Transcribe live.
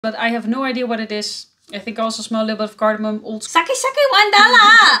but I have no idea what it is. I think I also smell a little bit of cardamom. Old Saki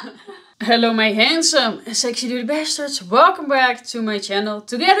 $1. Hello my handsome and sexy dirty bastards. Welcome back to my channel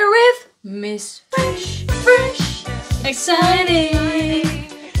together with Miss Fresh, exciting,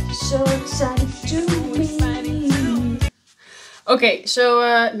 so excited to me. Okay, so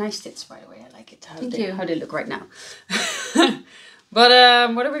nice tits by the way. I like it how they look right now. But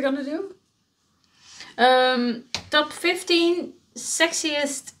what are we gonna do? Top 15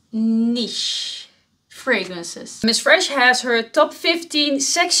 sexiest niche fragrances. Miss Fresh has her top 15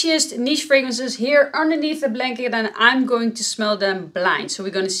 sexiest niche fragrances here underneath the blanket, and I'm going to smell them blind. So we're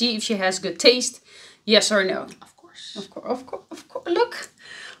going to see if she has good taste, yes or no. Of course. Of course. Look.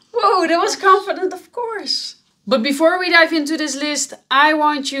 Whoa, that was confident, of course. But before we dive into this list, I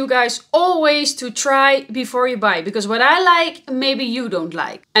want you guys always to try before you buy. Because what I like, maybe you don't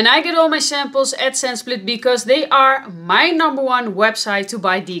like. And I get all my samples at ScentSplit because they are my #1 website to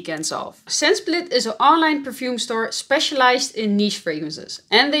buy decants off. ScentSplit is an online perfume store specialized in niche fragrances.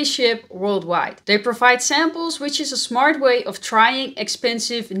 And they ship worldwide. They provide samples, which is a smart way of trying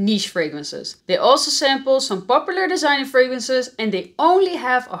expensive niche fragrances. They also sample some popular designer fragrances, and they only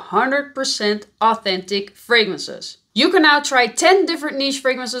have 100% authentic fragrances. You can now try 10 different niche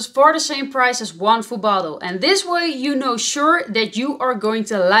fragrances for the same price as one full bottle. And this way you know sure that you are going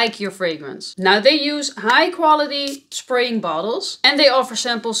to like your fragrance. Now they use high quality spraying bottles and they offer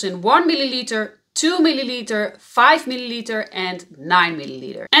samples in 1 milliliter, 2 milliliter, 5 milliliter and 9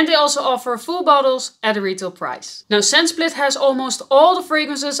 milliliter. And they also offer full bottles at a retail price. Now ScentSplit has almost all the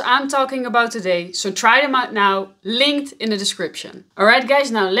fragrances I'm talking about today, so try them out now, linked in the description. Alright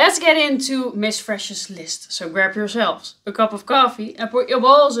guys, now let's get into Miss Fresh's list. So grab yourselves a cup of coffee and put your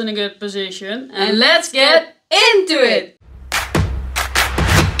balls in a good position and let's get into it!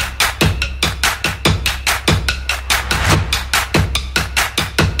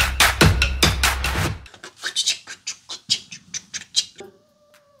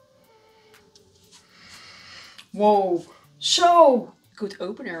 Whoa, so Good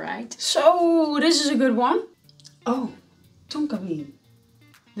opener, right? So this is a good one. Oh, tonka bean.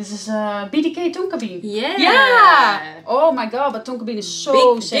 This is a BDK tonka bean. Yeah. Yeah. Oh my god, but tonka bean is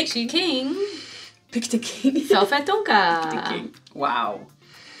so sexy. Big King. Big the King. Velvet Tonka. Big the King. Wow.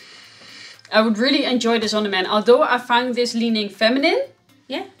 I would really enjoy this on a man. Although I find this leaning feminine.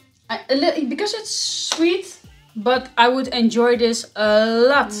 Yeah. Because it's sweet. But I would enjoy this a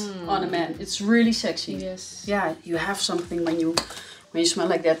lot on a man. It's really sexy. Yes. Yeah, you have something when you smell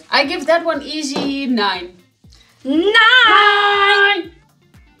like that. I give that one easy 9. 9!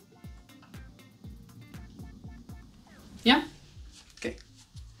 Yeah? Okay.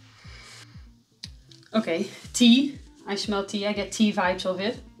 Okay, tea. I smell tea. I get tea vibes of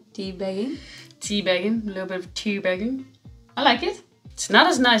it. Teabagging. Teabagging. A little bit of teabagging. I like it. It's not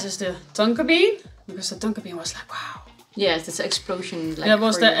as nice as the tonka bean. Because the tonka bean was like, wow. Yes, that's an explosion. Like that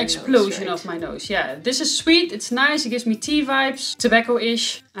was the explosion nose, right? of my nose. Yeah, this is sweet. It's nice. It gives me tea vibes.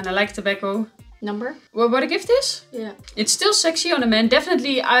 Tobacco-ish. And I like tobacco. Number? Well, what I give this? Yeah. It's still sexy on a man.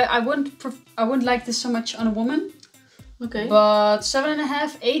 Definitely, I wouldn't like this so much on a woman. Okay. But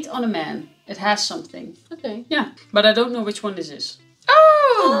 7.5, 8 on a man. It has something. Okay. Yeah. But I don't know which one this is.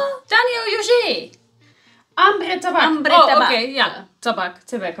 Oh! Daniel José! Ambre tabak. Ambre oh, tabak. Okay, yeah. Tabak,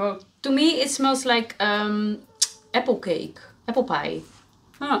 tobacco. To me, it smells like apple cake, apple pie.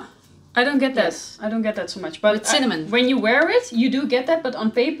 Ah, I don't get that. Yes. I don't get that so much. But with cinnamon. When you wear it, you do get that. But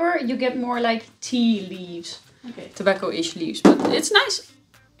on paper, you get more like tea leaves. Okay. Tobacco-ish leaves. But it's nice.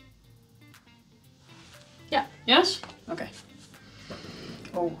 Yeah. Yes? Okay.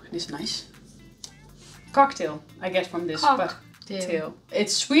 Oh, this is nice. Cocktail I get from this. Cocktail.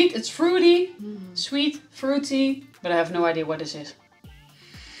 It's sweet, it's fruity. Sweet, fruity. But I have no idea what this is.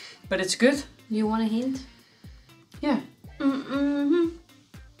 But it's good. You want a hint? Yeah.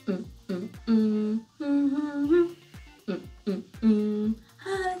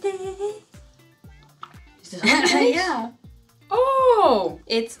 Holiday. Is this holiday? Yeah. Oh!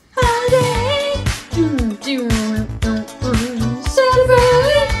 It's holiday.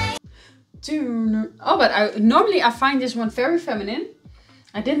 Oh, but normally I find this one very feminine.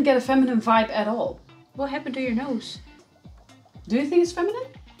 I didn't get a feminine vibe at all. What happened to your nose? Do you think it's feminine?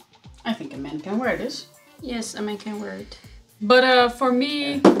 I think a man can wear this. Yes, a man can wear it. But for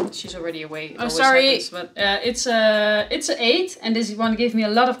me, she's already away. Oh, sorry. Happens, but it's an 8, and this one gave me a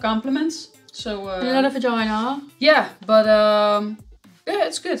lot of compliments. So a lot of vagina. Yeah, but yeah,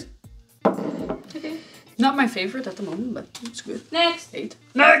 it's good. Okay. Not my favorite at the moment, but it's good. Next. 8.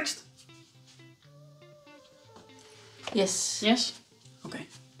 Next. Yes. Yes. Okay.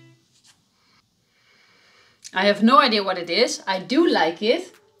 I have no idea what it is. I do like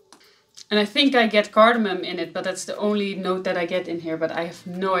it. And I think I get cardamom in it, but that's the only note that I get in here. But I have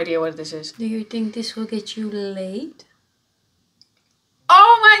no idea what this is. Do you think this will get you laid?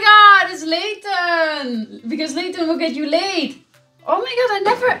 Oh my god, it's Layton! Because Layton will get you laid. Oh my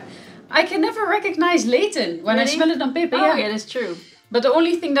god, I can never recognize Layton when Really? I smell it on paper. Oh yeah, that's true. But the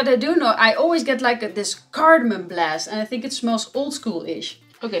only thing that I do know, I always get like this cardamom blast, and I think it smells old school-ish.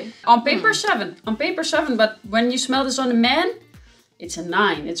 Okay. On paper 7. On paper 7, but when you smell this on a man, it's a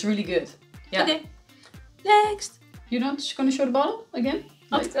 9. It's really good. Yeah. Okay. Next. You're not gonna show the bottle again?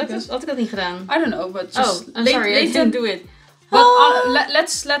 Had ik dat niet gedaan? I don't know, but just I'm sorry, I didn't do it. But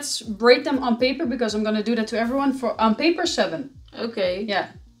let's rate them on paper because I'm gonna do that to everyone. For on paper 7. Okay. Yeah,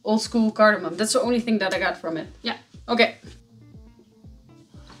 old school cardamom. That's the only thing that I got from it. Yeah. Okay.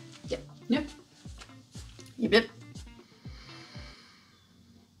 Yep. Yep.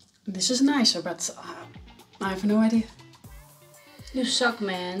 This is nicer, but I have no idea. You suck,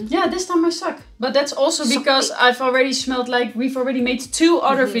 man. Yeah, this time I suck. But that's also because I've already smelled like we've already made 2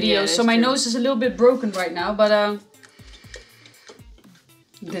 other videos, so my nose is a little bit broken right now. But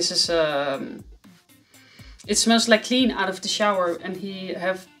this is it smells like clean out of the shower, and he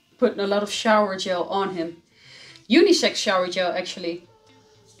have put a lot of shower gel on him. Unisex shower gel actually.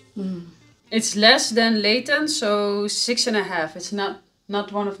 It's less than Layton, so 6.5. It's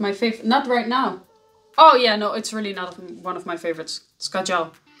not one of my favorite. Not right now. Oh yeah, no, it's really not one of my favorites. It's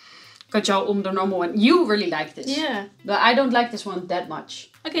Kajal. Kajal the normal one. You really like this. Yeah. But I don't like this one that much.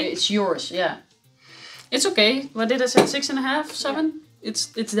 Okay. It's yours, yeah. It's okay. What did I say? 6.5, 7? Yeah.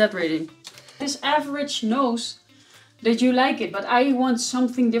 It's that rating. This average knows that you like it, but I want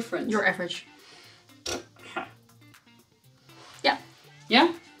something different. You're average. Yeah.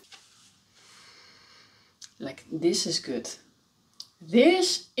 Yeah? Like, this is good.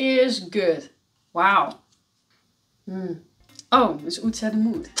 This is good. Wow. Oh, it's Oud Set the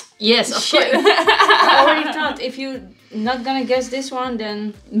Mood. Yes, of course. I already thought if you're not gonna guess this one,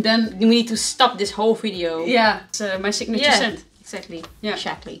 then we need to stop this whole video. Yeah, it's my signature scent. Exactly. Yeah.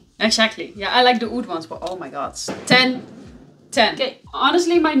 Exactly. Exactly. Yeah, I like the Oud ones, but oh my god. 10. 10. Okay.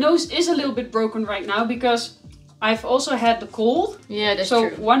 Honestly, my nose is a little bit broken right now because I've also had the cold. Yeah, that's so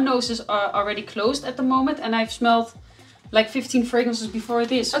true. So one nose is already closed at the moment, and I've smelled like 15 fragrances before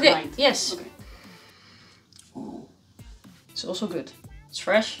this. Okay, Right. yes. Okay. Oh. It's also good. It's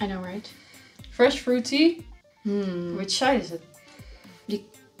fresh. I know, right? Fresh, fruity. Which side is it?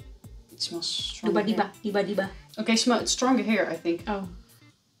 It smells strong. Diba. Okay, it's stronger here, I think. Oh.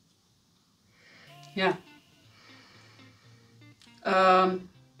 Yeah.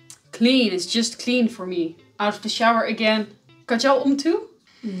 Clean. It's just clean for me. Out of the shower again. Kajal too?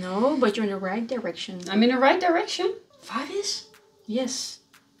 No, but you're in the right direction. I'm in the right direction. 5 is? Yes.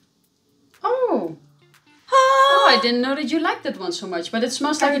 Oh. Oh, I didn't know that you liked that one so much, but it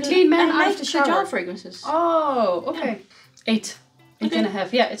smells like a clean man out of the shower. Kajal fragrances. Oh, okay. Yeah. 8.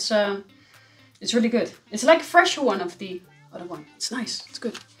 8.5. Yeah, it's really good. It's like a fresher one of the other one. It's nice. It's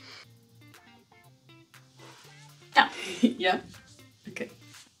good. Yeah. Yeah. Okay.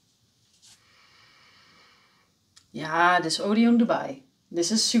 Yeah, this Odeon Dubai.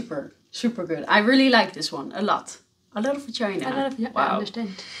 This is super, super good. I really like this one a lot. A lot of vagina. I understand.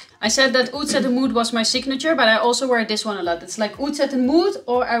 I said that Oud Set the Mood was my signature, but I also wear this one a lot. It's like Oud Set the Mood,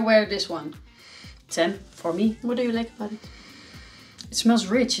 or I wear this one. 10 for me. What do you like about it? It smells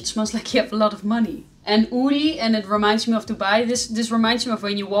rich. It smells like you have a lot of money. And oudi, and it reminds me of Dubai. This reminds me of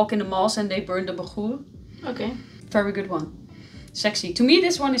when you walk in the malls and they burn the bagour. Okay. Very good one. Sexy. To me,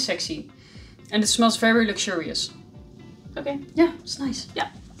 this one is sexy. And it smells very luxurious. Okay. Yeah, it's nice. Yeah.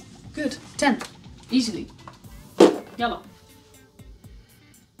 Good. 10. Easily. Yellow.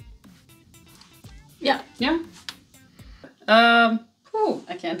 Yeah. Yeah?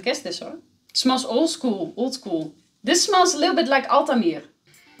 I can't guess this hoor. It smells old school. Old school. This smells a little bit like Altamir.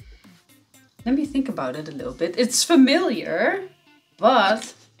 Let me think about it a little bit. It's familiar,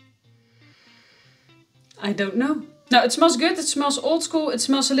 but I don't know. No, it smells good. It smells old school. It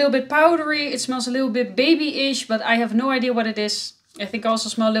smells a little bit powdery. It smells a little bit baby-ish, but I have no idea what it is. I think I also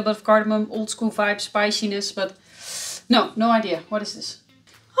smell a little bit of cardamom, old school vibe, spiciness, but no idea. What is this?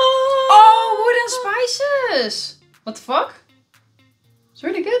 Oh, wood and spices! What the fuck? It's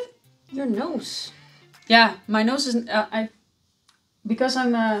really good. Your nose. Yeah, my nose is... because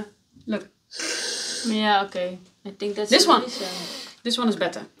I'm... look. Yeah, okay. I think that's this one. This one is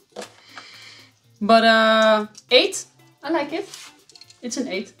better. But 8. I like it. It's an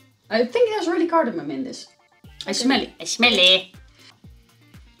 8. I think there's really cardamom in this. I smell it. I smell it.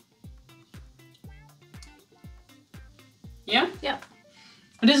 Yeah? Yeah.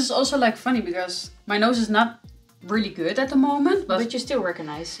 But this is also like funny because my nose is not really good at the moment. But you still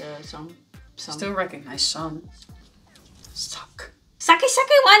recognize some. Still recognize some. Zak. Saki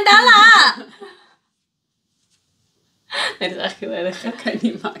 $1. Nee, dat is echt heel erg. Dat kan je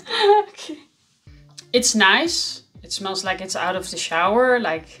niet maken. Okay. It's nice. It smells like it's out of the shower,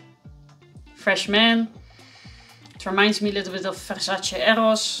 like fresh man. It reminds me a little bit of Versace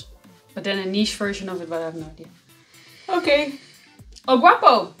Eros, but then a niche version of it, but I have no idea. Okay. Oh,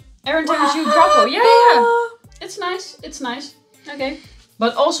 Guapo! Erin tells you Guapo. Yeah. It's nice. It's nice. Okay.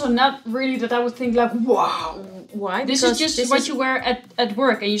 But also not really that I would think like, wow. Why? This is just what you wear at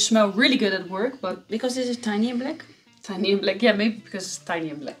work and you smell really good at work, but... Because this is tiny and black? Tiny and black. Yeah, maybe because it's tiny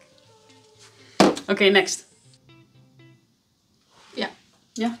and black. Okay, next. Yeah.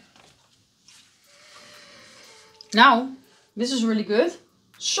 Yeah. Now, this is really good.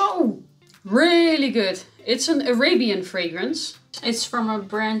 So, really good. It's an Arabian fragrance. It's from a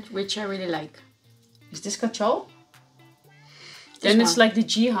brand which I really like. Is this Kachal? Then it's like the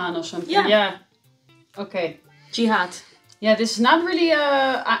Jihan or something. Yeah. Yeah. Okay. Jihad. Yeah, this is not really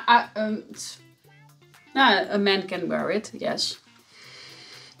a man can wear it, yes.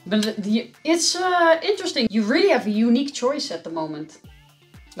 But it's interesting. You really have a unique choice at the moment.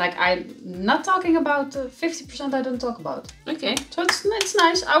 Like, I'm not talking about 50% I don't talk about. Okay. So it's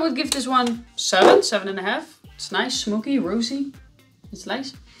nice. I would give this one 7.5. It's nice, smoky, rosy. It's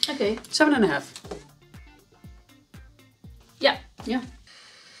nice. Okay. 7.5. Yeah. Yeah.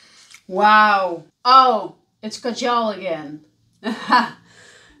 Wow. Oh, it's Kajal again.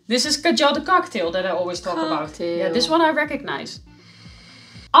 This is Kajal the cocktail that I always talk about. Yeah, this one I recognize.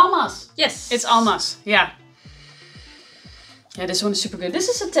 Almas. Yes. It's Almas. Yeah. Yeah, this one is super good. This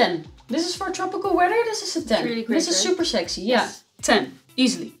is a 10. This is for tropical weather. This is a 10. Really great, this is super sexy. Yeah. Yes. 10.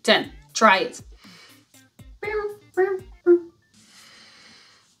 Easily. 10. Try it.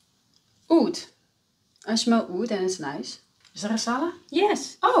 Oud. I smell oud and it's nice. Is there a Sala?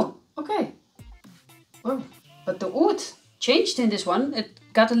 Yes. Oh, okay. Oh, but the oud changed in this one. It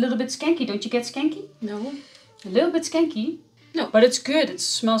got a little bit skanky. Don't you get skanky? No. A little bit skanky. No. But it's good. It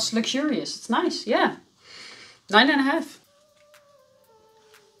smells luxurious. It's nice. Yeah. 9.5.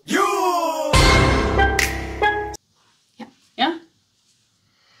 Yeah. Yeah?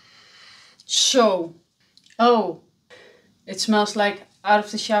 So. Oh. It smells like out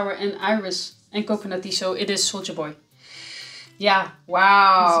of the shower and iris and coconutty. So it is Soulja Boy. Yeah.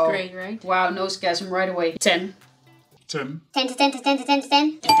 Wow. That's great, right? Wow. Nosegasm right away. 10. 10. 10 to 10 to 10 to 10 to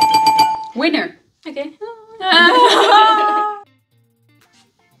 10. Winner. Okay.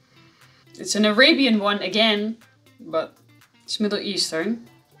 It's an Arabian one again, but it's Middle Eastern.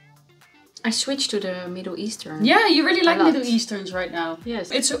 I switched to the Middle Eastern. Yeah, you really like A lot. Middle Easterns right now. Yes.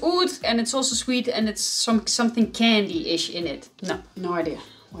 It's oud and it's also sweet and it's something candy-ish in it. No idea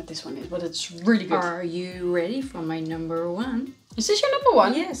what this one is, but it's really good. Are you ready for my number 1? Is this your number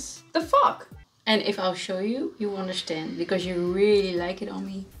 1? Yes. The fuck? And if I'll show you, you understand because you really like it on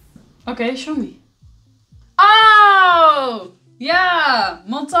me. Okay, show me. Oh! Yeah!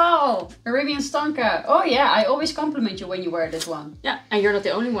 Montal! Arabian Stanka. Oh yeah, I always compliment you when you wear this one. Yeah, and you're not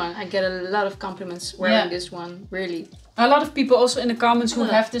the only one. I get a lot of compliments wearing Yeah. this one, really. A lot of people also in the comments who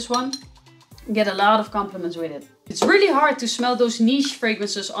Yeah. have this one get a lot of compliments with it. It's really hard to smell those niche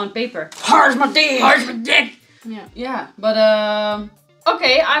fragrances on paper. Hard as my dick! Hard as my dick! Yeah. Yeah, but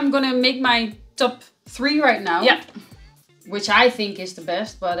okay, I'm gonna make my top 3 right now. Yeah. Which I think is the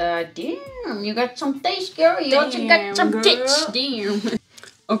best, but damn, you got some taste, girl. You got Damn, some girl. tits. Damn.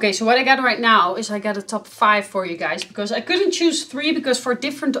 Okay, so what I got right now is I got a top 5 for you guys because I couldn't choose 3 because for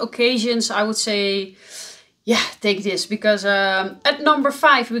different occasions I would say, yeah, take this. Because at number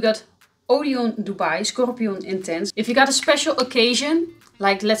 5 we got Odeon Dubai Scorpion Intense. If you got a special occasion,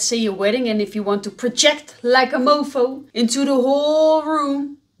 like let's say a wedding, and if you want to project like a mofo into the whole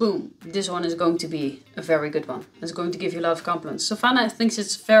room, boom, this one is going to be a very good one. It's going to give you a lot of compliments. Savannah thinks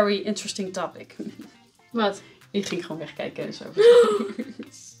it's a very interesting topic. Wat? Ik ging gewoon wegkijken en zo.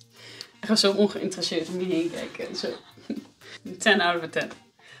 Echt zo ongeïnteresseerd om je heen kijken en zo. 10 out of 10.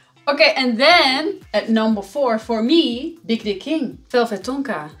 Okay, and then at number 4 for me, Big Dick King. Velvet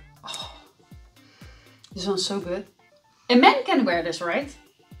Tonka. Oh, this one's so good. And men can wear this, right?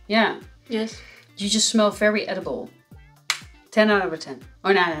 Yeah. Yes. You just smell very edible. 10 out of 10.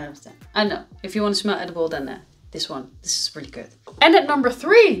 Or 9 out of 10. I know. If you want to smell edible, then this one. This is really good. And at number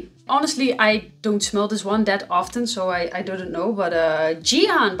 3. Honestly, I don't smell this one that often, so I don't know. But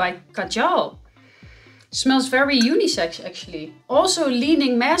Jihan by Kajal. Smells very unisex, actually. Also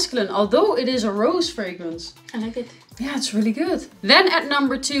leaning masculine, although it is a rose fragrance. I like it. Yeah, it's really good. Then at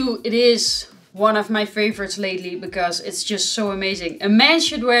number 2, it is one of my favorites lately because it's just so amazing. A man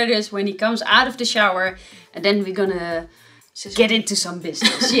should wear this when he comes out of the shower, and then we're gonna get into some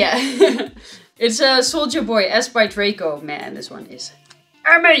business. Yeah. It's a Soldier Boy S by Draco. Man, this one is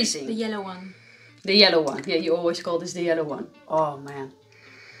amazing. The yellow one. The yellow one. Yeah, you always call this the yellow one. Oh man.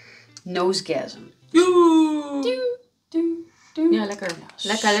 Nosegasm. Ja, lekker.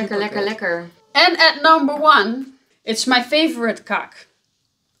 Lekker, lekker, lekker, lekker. And at number 1, it's my favorite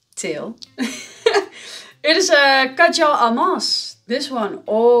cocktail. It is a Kajal Amas. This one,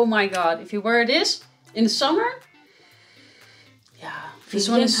 oh my god. If you wear this in the summer, yeah, this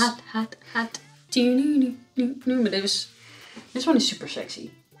one is hot. But this one is super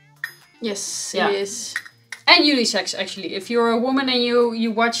sexy. Yes, Yeah. it is. And unisex actually. If you're a woman and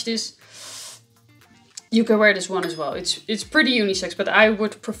you watch this, you can wear this one as well. It's pretty unisex, but I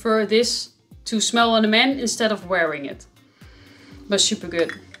would prefer this to smell on a man instead of wearing it. But super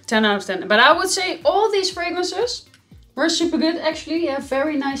good. 10 out of 10. But I would say all these fragrances were super good actually. You have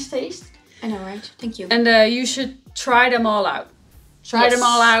very nice taste. I know, right? Thank you. And you should try them all out. Try them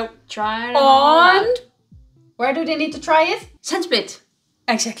all out. Try them all out. Where do they need to try it? Scentsplit.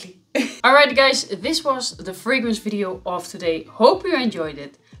 Exactly. Alright guys, this was the fragrance video of today. Hope you enjoyed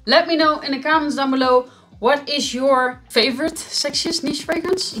it. Let me know in the comments down below, what is your favorite sexiest niche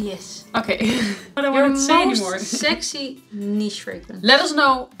fragrance? Yes. Okay. I don't want to say anymore. Sexy niche fragrance. Let us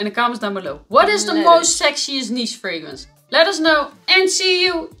know in the comments down below. What is the most sexiest niche fragrance? Let us know and see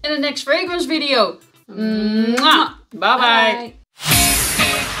you in the next fragrance video. Mwah. Bye bye.